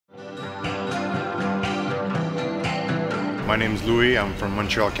My name's Louis. I'm from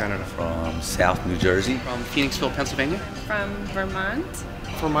Montreal, Canada. From South New Jersey. From Phoenixville, Pennsylvania. From Vermont.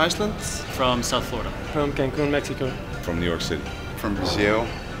 From Iceland. From South Florida. From Cancun, Mexico. From New York City. From Brazil.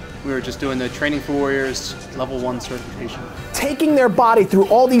 We were just doing the Training for Warriors Level 1 certification. Taking their body through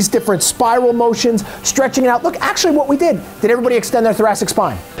all these different spiral motions, stretching it out. Look, actually what we did everybody extend their thoracic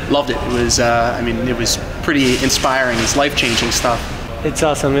spine? Loved it. It was, it was pretty inspiring. It's life-changing stuff. It's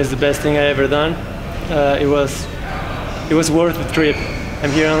awesome. It's the best thing I ever done. It was worth the trip.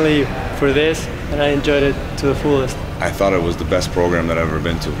 I'm here only for this, and I enjoyed it to the fullest. I thought it was the best program that I've ever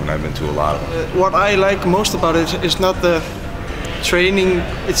been to, and I've been to a lot of them. What I like most about it is not the training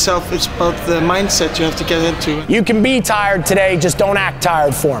itself, it's about the mindset you have to get into. You can be tired today, just don't act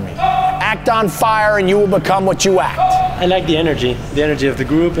tired for me. Act on fire and you will become what you act. I like the energy of the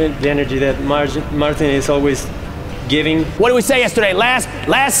group, and the energy that Martin is always giving. What did we say yesterday? Last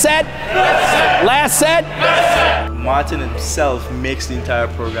set? Last set? Martin himself makes the entire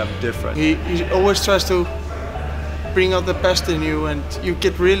program different. He always tries to bring out the best in you, and you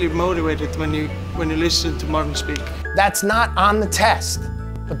get really motivated when you listen to Martin speak. That's not on the test,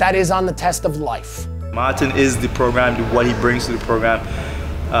 but that is on the test of life. Martin is the program, what he brings to the program.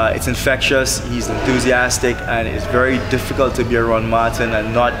 It's infectious, he's enthusiastic, and it's very difficult to be around Martin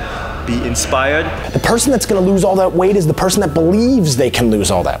and not be inspired. The person that's going to lose all that weight is the person that believes they can lose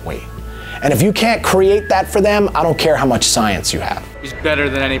all that weight. And if you can't create that for them, I don't care how much science you have. He's better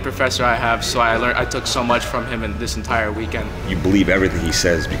than any professor I have, so I took so much from him in this entire weekend. You believe everything he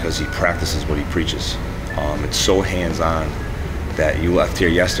says because he practices what he preaches. It's so hands-on that you left here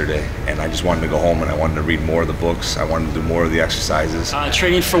yesterday, and I just wanted to go home and I wanted to read more of the books. I wanted to do more of the exercises.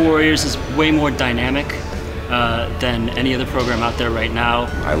 Training for Warriors is way more dynamic than any other program out there right now.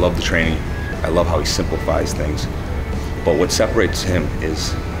 I love the training. I love how he simplifies things. But what separates him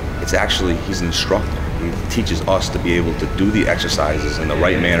is he's an instructor. He teaches us to be able to do the exercises in the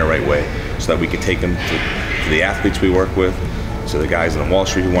right manner, right way, so that we can take them to the athletes we work with, to the guys on Wall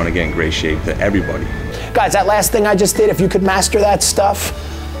Street who want to get in great shape, to everybody. Guys, that last thing I just did, if you could master that stuff,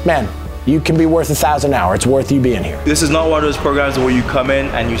 man, you can be worth 1,000 hours. It's worth you being here. This is not one of those programs where you come in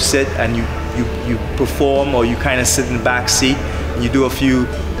and you sit and you perform, or you kind of sit in the back seat and you do a few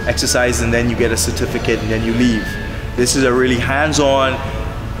exercises and then you get a certificate and then you leave. This is a really hands-on,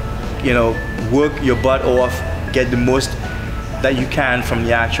 work your butt off, get the most that you can from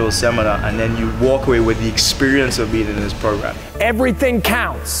the actual seminar, and then you walk away with the experience of being in this program. Everything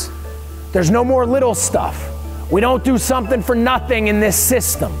counts. There's no more little stuff. We don't do something for nothing in this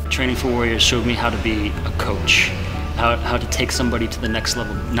system. Training for Warriors showed me how to be a coach, how to take somebody to the next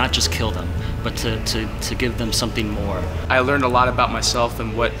level, not just kill them, but to give them something more. I learned a lot about myself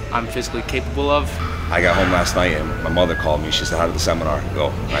and what I'm physically capable of. I got home last night and my mother called me. She said, "How did the seminar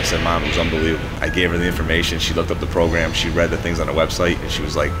go?" And I said, "Mom, it was unbelievable." I gave her the information. She looked up the program. She read the things on the website, and she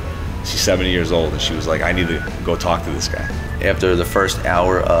was like, she's 70 years old, and she was like, "I need to go talk to this guy." After the first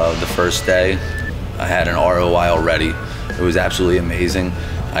hour of the first day, I had an ROI already. It was absolutely amazing.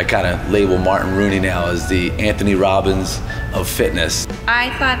 I kind of label Martin Rooney now as the Anthony Robbins of fitness.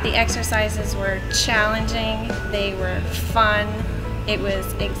 I thought the exercises were challenging, they were fun, it was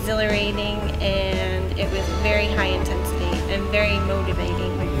exhilarating, and it was very high intensity and very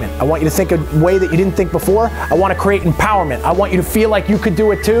motivating. I want you to think a way that you didn't think before. I want to create empowerment. I want you to feel like you could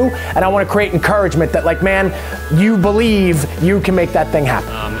do it too, and I want to create encouragement that, like, man, you believe you can make that thing happen.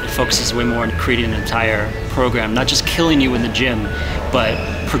 It focuses way more on creating an entire program, not just killing you in the gym, but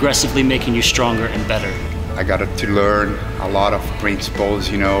progressively making you stronger and better. I got to learn a lot of principles,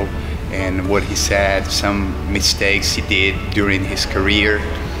 and what he said, some mistakes he did during his career,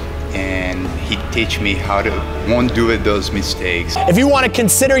 and he teach me how to won't do those mistakes. If you want to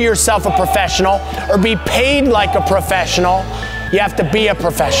consider yourself a professional or be paid like a professional, you have to be a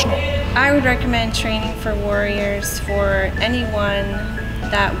professional. I would recommend Training for Warriors for anyone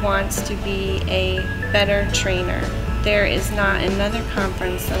that wants to be a better trainer. There is not another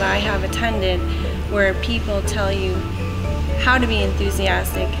conference that I have attended where people tell you how to be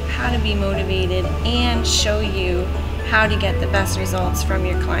enthusiastic, how to be motivated, and show you how to get the best results from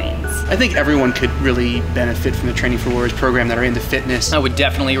your clients. I think everyone could really benefit from the Training for Warriors program that are into fitness. I would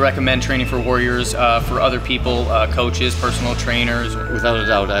definitely recommend Training for Warriors for other people, coaches, personal trainers. Without a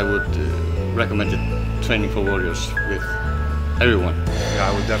doubt, I would recommend it, Training for Warriors with everyone. Yeah,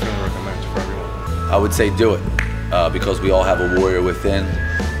 I would definitely recommend it for everyone. I would say do it because we all have a warrior within,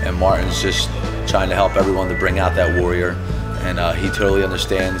 and Martin's just trying to help everyone to bring out that warrior. And he totally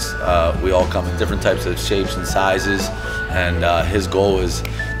understands we all come in different types of shapes and sizes, and his goal is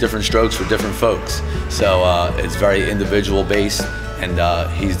different strokes for different folks. So it's very individual based, and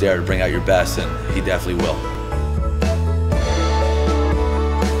he's there to bring out your best, and he definitely will.